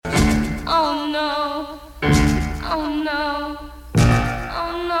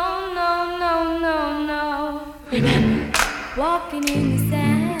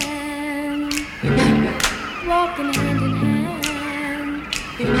walking hand in hand.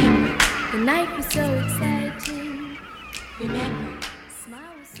 Remember, the night was so exciting. Remember, the smile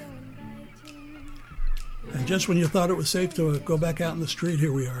was so inviting. And just when you thought it was safe to go back out in the street,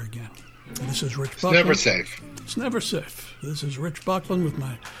 here we are again. This is Rich Buckland. It's never safe. It's never safe. This is Rich Buckland with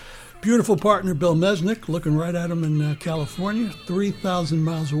my beautiful partner, Bill Mesnick, looking right at him in California, 3,000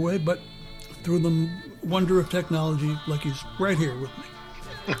 miles away, but through the wonder of technology, like he's right here with me.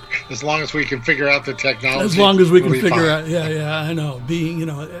 As long as we can figure out the technology. As long as we can we'll figure out, yeah, I know. Being,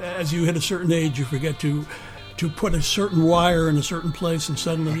 as you hit a certain age, you forget to put a certain wire in a certain place, and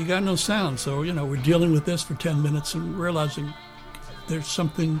suddenly you got no sound. So, we're dealing with this for 10 minutes and realizing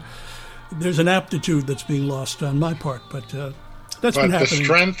there's an aptitude that's being lost on my part, but that's been happening. But the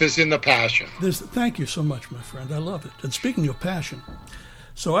strength is in the passion. Thank you so much, my friend. I love it. And speaking of passion,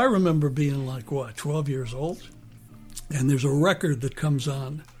 so I remember being 12 years old, and there's a record that comes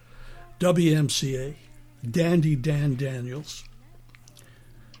on, WMCA, Dandy Dan Daniels,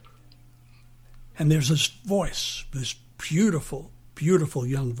 and there's this voice, this beautiful, beautiful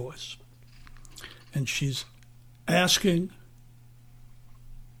young voice, and she's asking,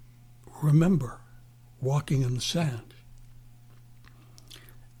 remember walking in the sand.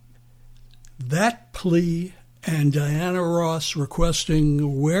 That plea and Diana Ross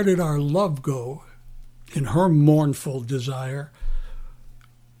requesting, where did our love go, in her mournful desire,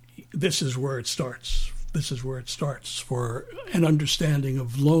 this is where it starts. This is where it starts for an understanding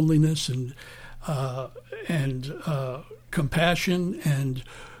of loneliness and compassion and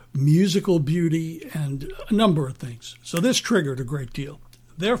musical beauty and a number of things. So this triggered a great deal.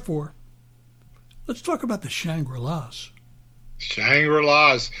 Therefore, let's talk about the Shangri-las.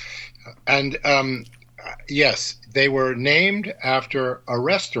 Shangri-las. And yes, they were named after a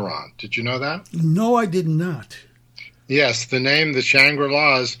restaurant. Did you know that? No, I did not. Yes, the name, the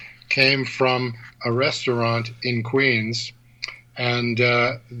Shangri-las, came from a restaurant in Queens. And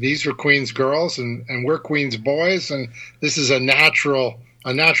these were Queens girls, and we're Queens boys, and this is a natural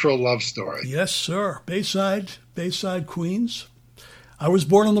love story. Yes, sir. Bayside, Queens. I was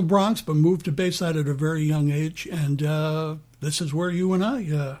born in the Bronx, but moved to Bayside at a very young age, and this is where you and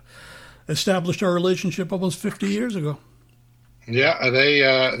I established our relationship almost 50 years ago. Yeah,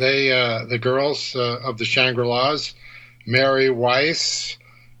 the girls of the Shangri-las, Mary Weiss,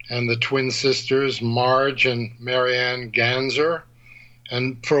 and the twin sisters, Marge and Marianne Ganser,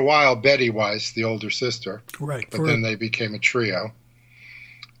 and for a while, Betty Weiss, the older sister. Right. But then they became a trio.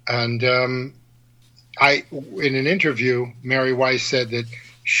 And in an interview, Mary Weiss said that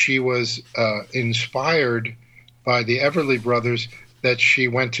she was inspired by the Everly Brothers that she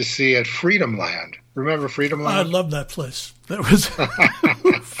went to see at Freedom Land. Remember Freedom Land? I love that place. That was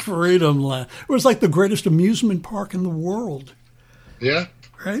Freedom Land. It was like the greatest amusement park in the world. Yeah.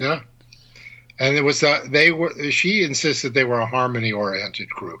 Right? Yeah. And it was she insisted they were a harmony-oriented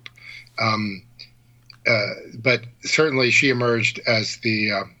group. But certainly she emerged as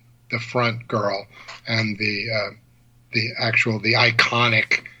the front girl and the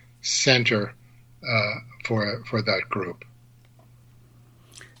iconic center for that group.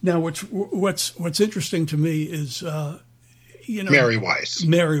 Now, what's interesting to me is, Mary Weiss.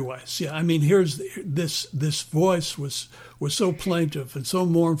 Mary Weiss, yeah. I mean, here's this voice was so plaintive and so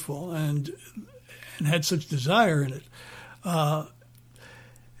mournful and had such desire in it,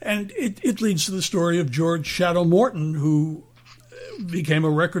 and it leads to the story of George Shadow Morton, who became a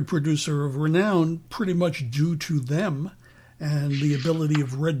record producer of renown pretty much due to them and the ability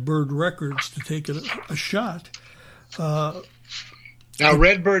of Redbird Records to take a shot. Now,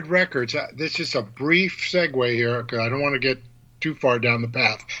 Redbird Records, this is a brief segue here, because I don't want to get too far down the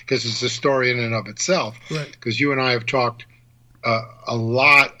path, because it's a story in and of itself. Right. Because you and I have talked a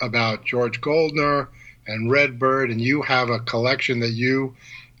lot about George Goldner and Redbird, and you have a collection that you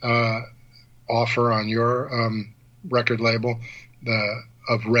offer on your record label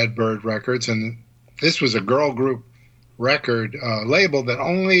of Redbird Records. And this was a girl group record label that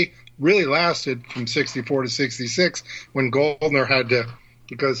only really lasted from 64 to 66 when Goldner had to,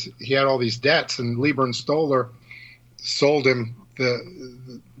 because he had all these debts, and Lieber and Stoller sold him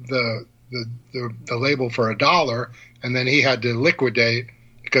the label for $1, and then he had to liquidate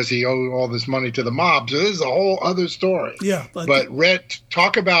because he owed all this money to the mob. So this is a whole other story. Yeah, but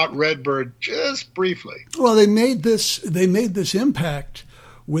talk about Redbird just briefly. Well, they made this impact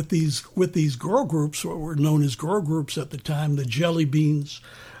with these girl groups, what were known as girl groups at the time, the Jelly Beans,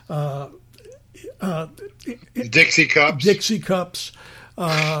 Dixie Cups,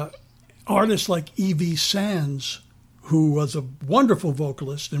 artists like Evie Sands, who was a wonderful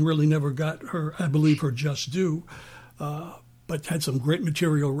vocalist and really never got her, I believe, her just due, but had some great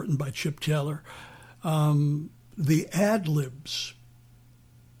material written by Chip Taylor. the ad-libs.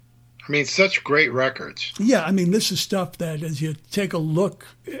 I mean, such great records. Yeah, I mean, this is stuff that as you take a look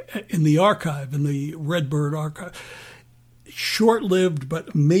in the archive, in the Redbird archive, short-lived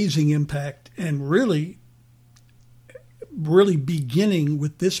but amazing impact, and really beginning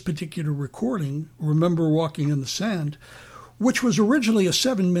with this particular recording, Remember Walking in the Sand, which was originally a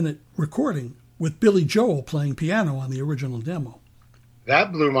 7-minute recording with Billy Joel playing piano on the original demo.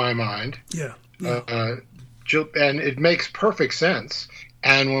 That blew my mind. Yeah. And it makes perfect sense.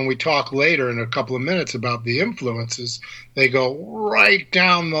 And when we talk later in a couple of minutes about the influences, they go right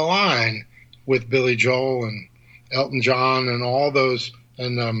down the line with Billy Joel and Elton John and all those,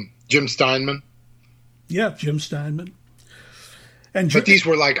 and Jim Steinman. Yeah, Jim Steinman. But these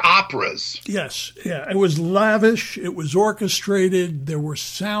were like operas. Yes, yeah. It was lavish. It was orchestrated. There were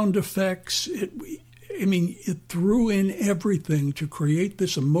sound effects. It threw in everything to create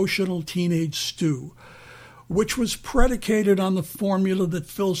this emotional teenage stew, which was predicated on the formula that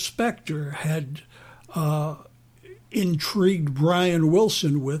Phil Spector had intrigued Brian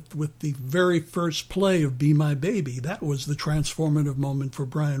Wilson with the very first play of Be My Baby. That was the transformative moment for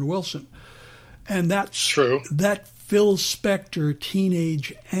Brian Wilson. And that's true. That Phil Spector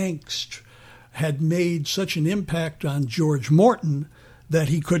teenage angst had made such an impact on George Morton that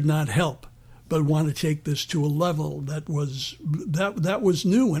he could not help but want to take this to a level that was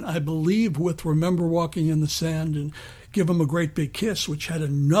new. And I believe with Remember Walking in the Sand and Give 'Em a Great Big Kiss, which had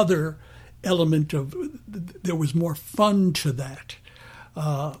another element of, there was more fun to that.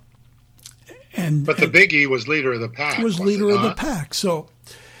 But the biggie was Leader of the Pack. Was Leader of the Pack. So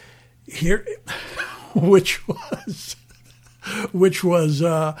here, which was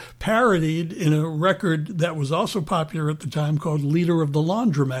parodied in a record that was also popular at the time called Leader of the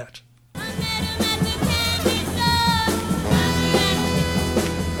Laundromat.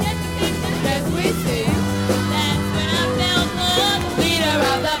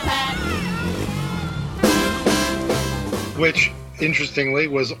 Which, interestingly,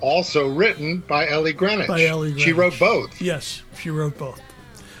 was also written by Ellie Greenwich. She wrote both. Yes, she wrote both.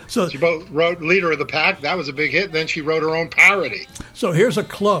 So she wrote Leader of the Pack. That was a big hit. Then she wrote her own parody. So here's a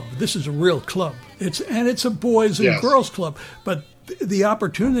club. This is a real club. It's a boys and girls club. But the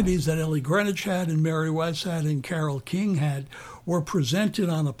opportunities that Ellie Greenwich had and Mary Weiss had and Carole King had were presented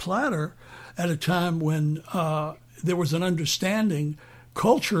on a platter at a time when there was an understanding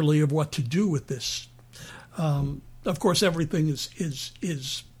culturally of what to do with this. Of course, everything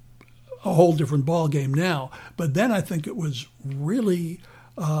is a whole different ballgame now. But then I think it was really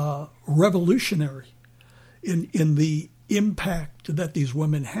revolutionary in the impact that these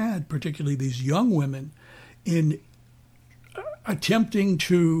women had, particularly these young women, in attempting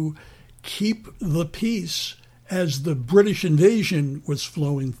to keep the peace as the British invasion was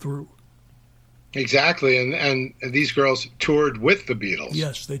flowing through. Exactly, and these girls toured with the Beatles.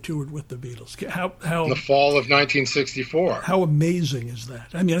 Yes, they toured with the Beatles. How in the fall of 1964. How amazing is that?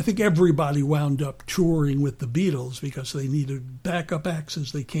 I mean, I think everybody wound up touring with the Beatles because they needed backup acts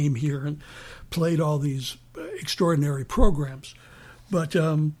as they came here and played all these extraordinary programs. But,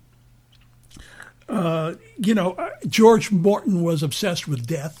 George Morton was obsessed with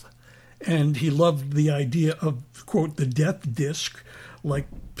death, and he loved the idea of, quote, the death disc, like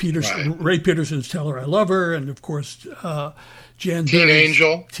Ray Peterson's Tell Her I Love Her, and of course Jan Berry's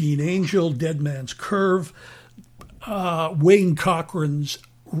Teen Angel, Dead Man's Curve, Wayne Cochran's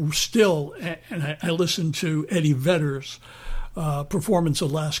Still, and I listened to Eddie Vedder's performance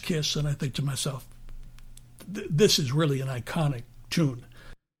of Last Kiss, and I think to myself, this is really an iconic tune.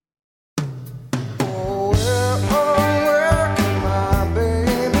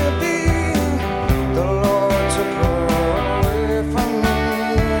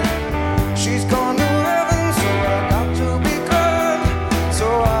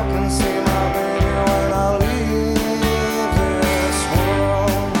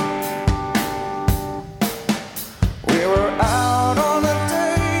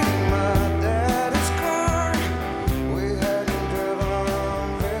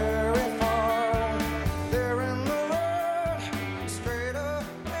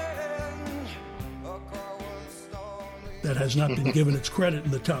 Has not been given its credit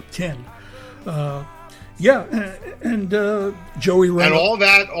in the top 10. And Joey Reynolds.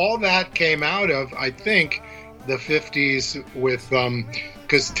 And all that came out of, I think, the 50s with,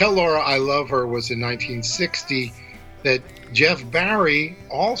 because Tell Laura I Love Her was in 1960, that Jeff Barry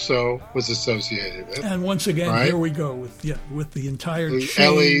also was associated with. And once again, right? Here we go with the entire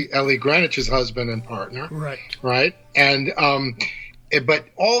Ellie Greenwich's husband and partner. Right. And but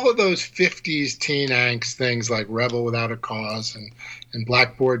all of those 50s teen angst things like Rebel Without a Cause and and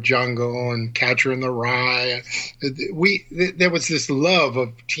Blackboard Jungle and Catcher in the Rye. There was this love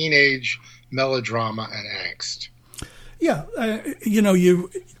of teenage melodrama and angst. Yeah,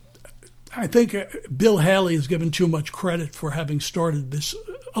 I think Bill Haley is given too much credit for having started this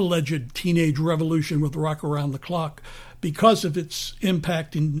alleged teenage revolution with Rock Around the Clock because of its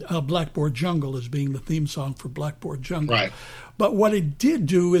impact in Blackboard Jungle as being the theme song for Blackboard Jungle. Right. But what it did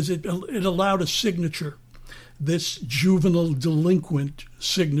do is it allowed a signature, this juvenile delinquent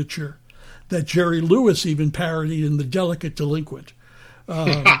signature that Jerry Lewis even parodied in The Delicate Delinquent.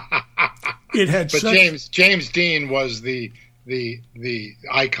 It had James Dean was the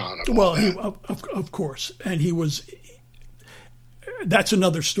icon of of course, and he was. That's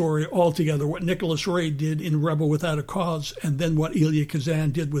another story altogether. What Nicholas Ray did in Rebel Without a Cause, and then what Elia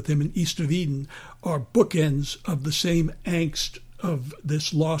Kazan did with him in East of Eden, are bookends of the same angst of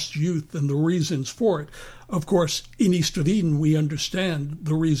this lost youth and the reasons for it. Of course, in East of Eden, we understand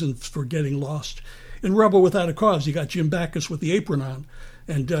the reasons for getting lost. In Rebel Without a Cause, you got Jim Backus with the apron on,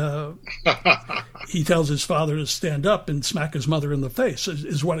 and he tells his father to stand up and smack his mother in the face,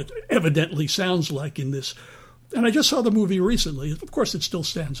 is what it evidently sounds like in this. And I just saw the movie recently. Of course, it still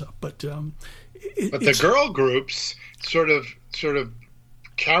stands up, but the girl groups sort of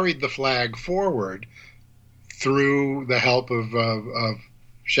carried the flag forward through the help of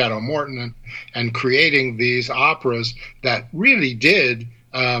Shadow Morton and creating these operas that really did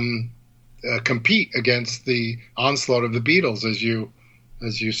compete against the onslaught of the Beatles, as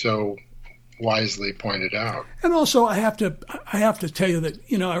you so wisely pointed out. And also, I have to tell you that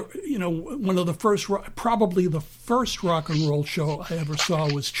one of the first, probably the first rock and roll show I ever saw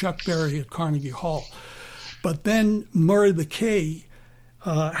was Chuck Berry at Carnegie Hall. But then Murray the K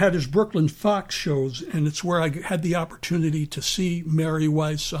had his Brooklyn Fox shows, and it's where I had the opportunity to see Mary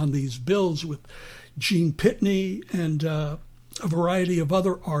Weiss on these bills with Gene Pitney and a variety of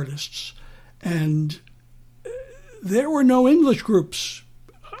other artists. And there were no English groups.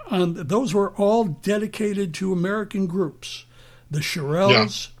 Those were all dedicated to American groups. The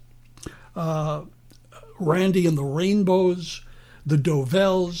Shirelles, Randy and the Rainbows, the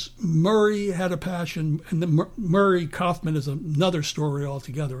Dovells. Murray had a passion, and Murray Kaufman is another story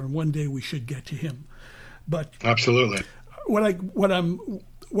altogether, and one day we should get to him. But absolutely, what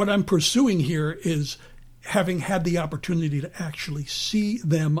I'm pursuing here is having had the opportunity to actually see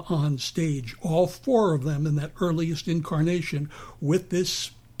them on stage, all four of them in that earliest incarnation, with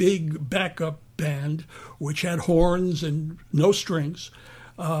this big backup band, which had horns and no strings,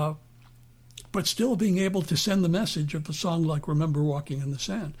 but still being able to send the message of a song like Remember Walking in the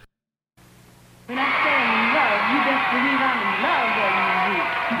Sand. When I say I'm in love, you best believe I'm in love, baby.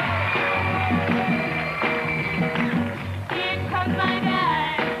 Here comes my guy,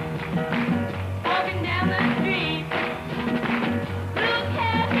 walking down the street. Look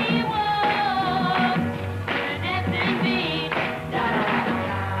how he walks, with a dancing beat.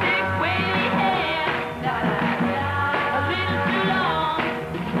 Big wavy hair, a little too long.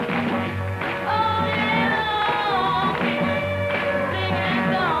 All day long, singing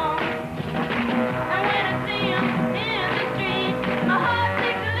a song. And when I see him in the street, my heart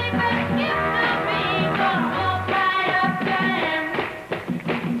takes a leap and skips a beat. Gonna walk right up to him,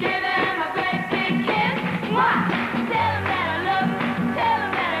 give him a great big kiss. Mwah! Tell him that I love him, tell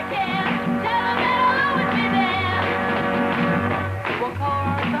him that I care, tell him that I'll always be there. What color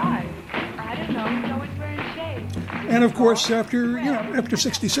are his eyes? I don't know, he's always wearing shades. And of course, after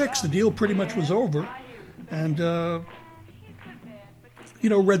 66, the deal pretty much was over. And,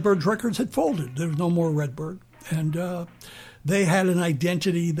 Redbird's records had folded. There was no more Redbird. And they had an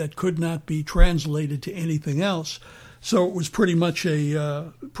identity that could not be translated to anything else. So it was pretty much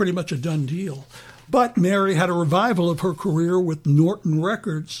a done deal. But Mary had a revival of her career with Norton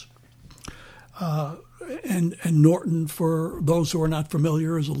Records. And Norton, for those who are not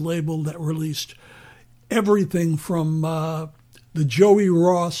familiar, is a label that released everything from the Joey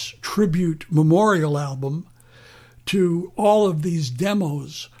Ross tribute memorial album to all of these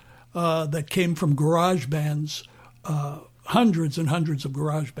demos that came from garage bands, hundreds and hundreds of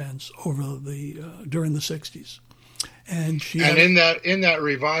garage bands during the 60s. And in that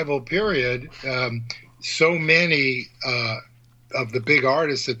revival period, so many of the big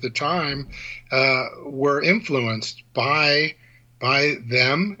artists at the time were influenced by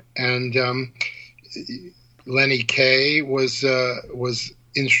them, and Lenny Kaye was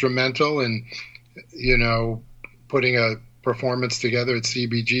instrumental in putting a performance together at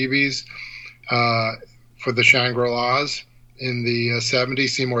CBGB's for the Shangri-las in the 70s.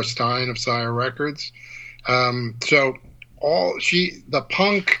 Seymour Stein of Sire Records. So the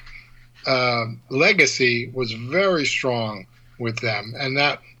punk legacy was very strong with them, and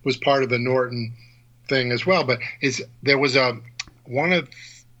that was part of the Norton thing as well. But there was one of the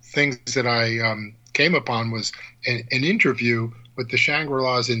things that I came upon was an interview with the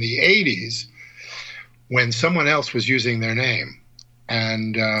Shangri-las in the 80s when someone else was using their name.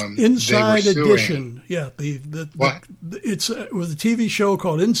 And Inside they were Edition, suing. It was a TV show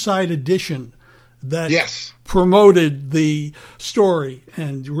called Inside Edition that Yes. promoted the story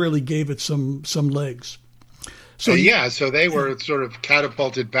and really gave it some legs. So so they were sort of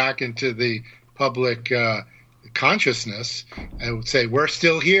catapulted back into the public consciousness and would say, we're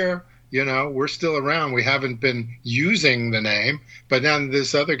still here, we're still around. We haven't been using the name. But then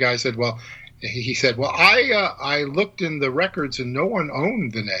this other guy said, he said, I looked in the records and no one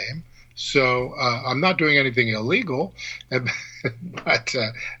owned the name, so I'm not doing anything illegal. But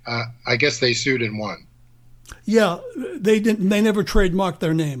I guess they sued and won. Yeah, they didn't. They never trademarked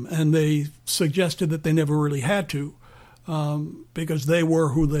their name, and they suggested that they never really had to, because they were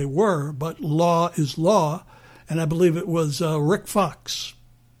who they were. But law is law, and I believe it was Rick Fox,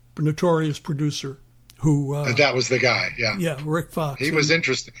 notorious producer, who that was the guy. Yeah, Rick Fox. He was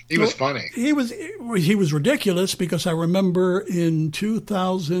interesting. He was funny. He was ridiculous, because I remember in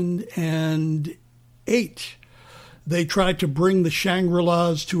 2008 they tried to bring the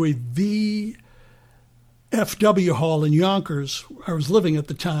Shangri-las to a VFW hall in Yonkers. I was living at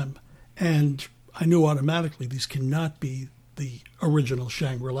the time, and I knew automatically these cannot be the original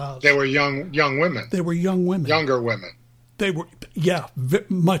Shangri-las. They were young women. They were young women. Younger women. They were,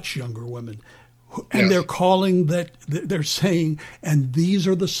 much younger women. And Yes. they're calling that, they're saying, and these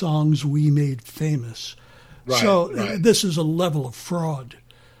are the songs we made famous. Right, So right. this is a level of fraud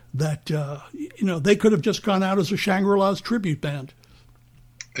that, they could have just gone out as a Shangri-La's tribute band.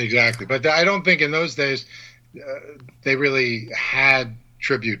 Exactly. But I don't think in those days they really had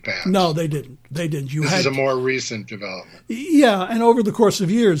tribute bands. No, they didn't. This is a more recent development. Yeah, and over the course of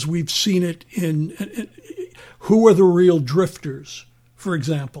years, we've seen it in Who Are the Real Drifters, for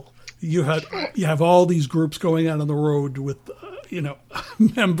example. You have all these groups going out on the road with,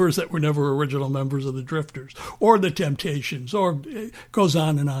 members that were never original members of the Drifters or the Temptations, or it goes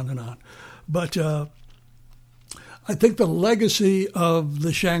on and on and on. But I think the legacy of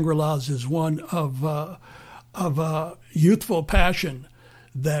the Shangri-las is one of youthful passion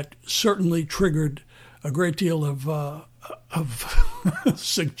that certainly triggered a great deal of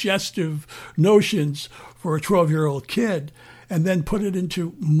suggestive notions for a 12-year-old kid, and then put it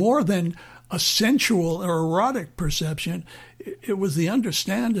into more than a sensual or erotic perception. It was the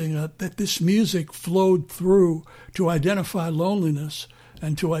understanding that this music flowed through to identify loneliness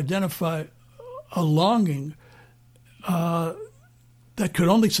and to identify a longing that could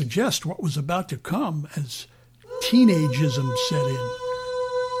only suggest what was about to come as teenageism set in.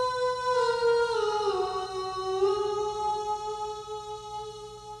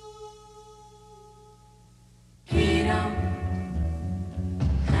 He don't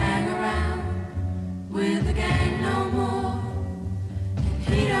hang around with the gang no more. And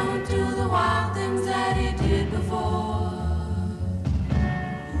he don't do the wild things that he did before.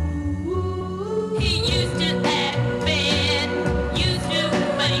 He used to act bad, used to,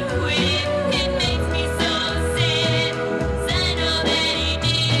 but he quit. It makes me so sad. 'Cause I know that he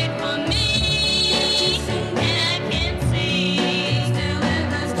did for me. And I can see he's still in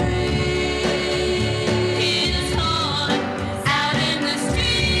the street. His heart out in the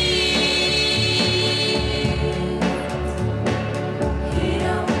street. He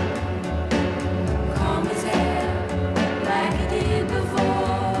don't comb his hair like he did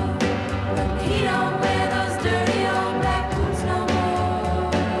before. He don't wear those dirty old black boots no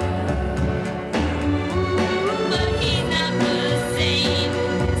more. But he's not the same.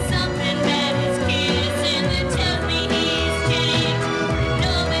 Something about his kissing that tells me he's changed.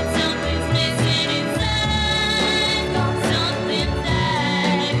 Know that something's missing inside. Something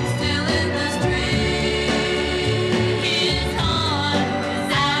died. Still in the street. His heart is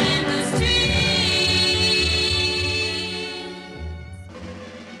out in the street.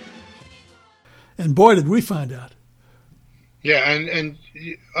 And boy, did we find out. Yeah, and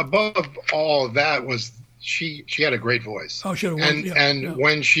above all of that was she had a great voice. Oh, she had a and wonderful- yeah.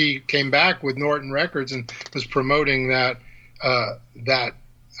 when she came back with Norton Records and was promoting that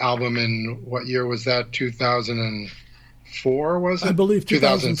album in what year was that? 2004 was it? I believe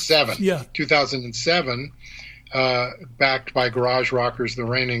 2007. Yeah. 2007, backed by Garage Rockers, The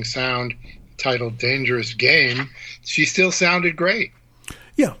Reigning Sound, titled "Dangerous Game." She still sounded great.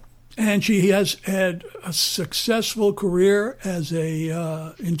 Yeah, and she has had a successful career as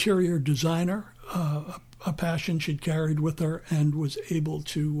a interior designer, a passion she'd carried with her, and was able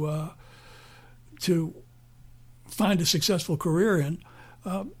to find a successful career in.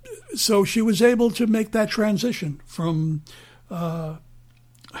 So she was able to make that transition from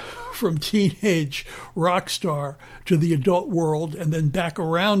teenage rock star to the adult world, and then back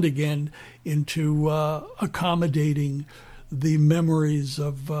around again into accommodating the memories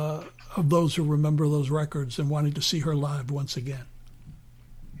of those who remember those records and wanting to see her live once again.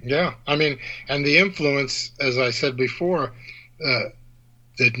 Yeah, I mean, and the influence, as I said before,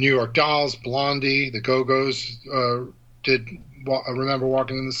 the New York Dolls, Blondie, the Go-Go's did Remember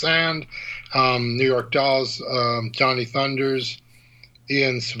Walking in the Sand, New York Dolls, Johnny Thunders,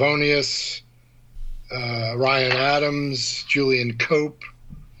 Ian Svenonius, Ryan Adams, Julian Cope.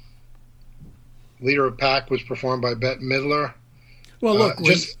 Leader of Pack was performed by Bette Midler. Well, look,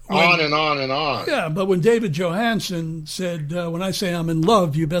 on and on and on. Yeah, but when David Johansen said, when I say I'm in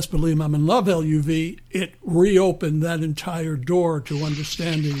love, you best believe I'm in love, LUV, it reopened that entire door to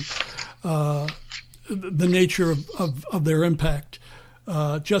understanding the nature of their impact,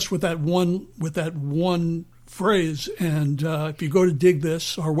 just with that one phrase. And if you go to Dig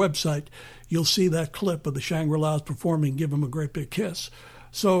This, our website, you'll see that clip of the Shangri-las performing "Give 'Em a Great Big Kiss."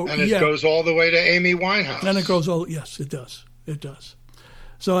 So, and it goes all the way to Amy Winehouse. And it goes yes, it does. It does.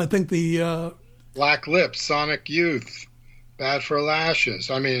 So I think the Black Lips, Sonic Youth, Bad for Lashes.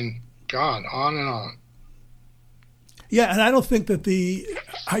 I mean, God, on and on. Yeah, and I don't think that the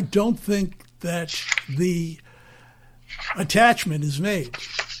attachment is made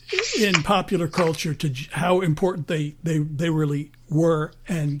in popular culture to how important they really were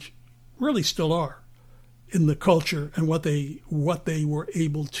and really still are in the culture and what they were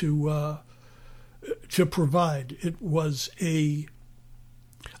able to provide. It was a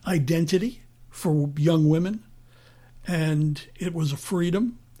identity for young women, and it was a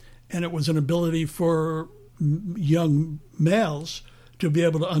freedom, and it was an ability for young males to be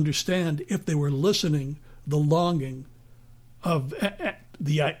able to understand, if they were listening, the longing of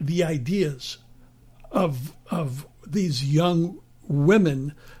the ideas of these young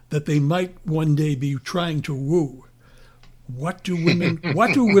women that they might one day be trying to woo. What do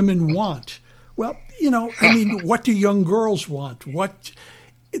women want? Well, I mean, what do young girls want?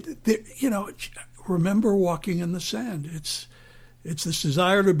 Remember Walking in the Sand. It's this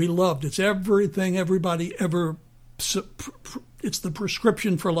desire to be loved. It's everything everybody ever. It's the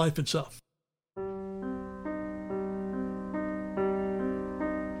prescription for life itself.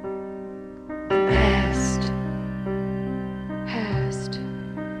 Past.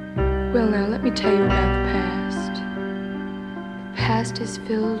 Well, now let me tell you about the past. The past is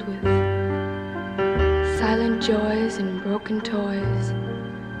filled with silent joys and broken toys,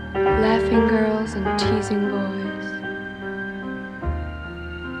 laughing girls and teasing boys.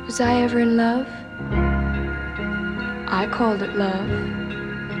 Was I ever in love? I called it love.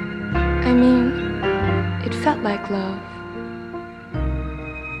 I mean, it felt like love.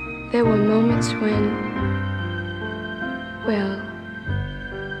 There were moments when,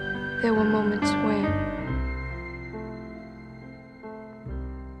 there were moments when.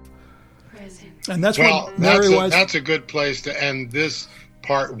 And that's what Mary Weiss. That's a good place to end this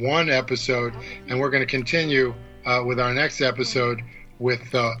part one episode, and we're going to continue with our next episode with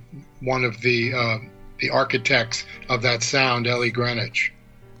one of the architects of that sound, Ellie Greenwich.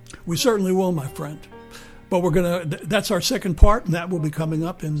 We certainly will, my friend. But that's our second part, and that will be coming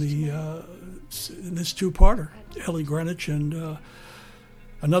up in this two-parter, Ellie Greenwich and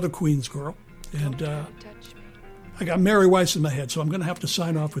another Queens girl. And I got Mary Weiss in my head, so I'm going to have to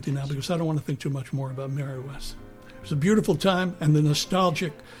sign off with you now because I don't want to think too much more about Mary Weiss. It was a beautiful time, and the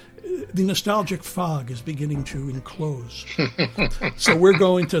nostalgic fog is beginning to enclose. So we're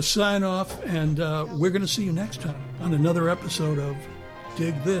going to sign off, and we're going to see you next time on another episode of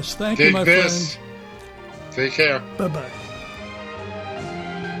Dig This. Thank you, my friend. Take care. Bye-bye.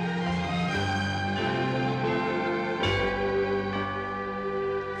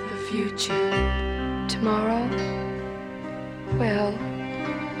 The future. Tomorrow? Well,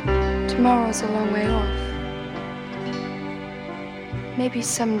 tomorrow's a long way off. Maybe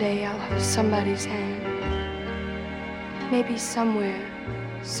someday I'll hold somebody's hand. Maybe somewhere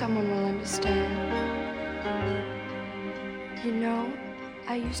someone will understand.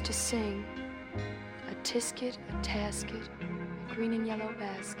 I used to sing. A tisket, a tasket, a green and yellow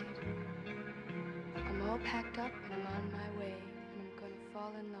basket. I'm all packed up and I'm on my way, and I'm gonna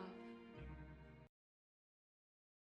fall in love.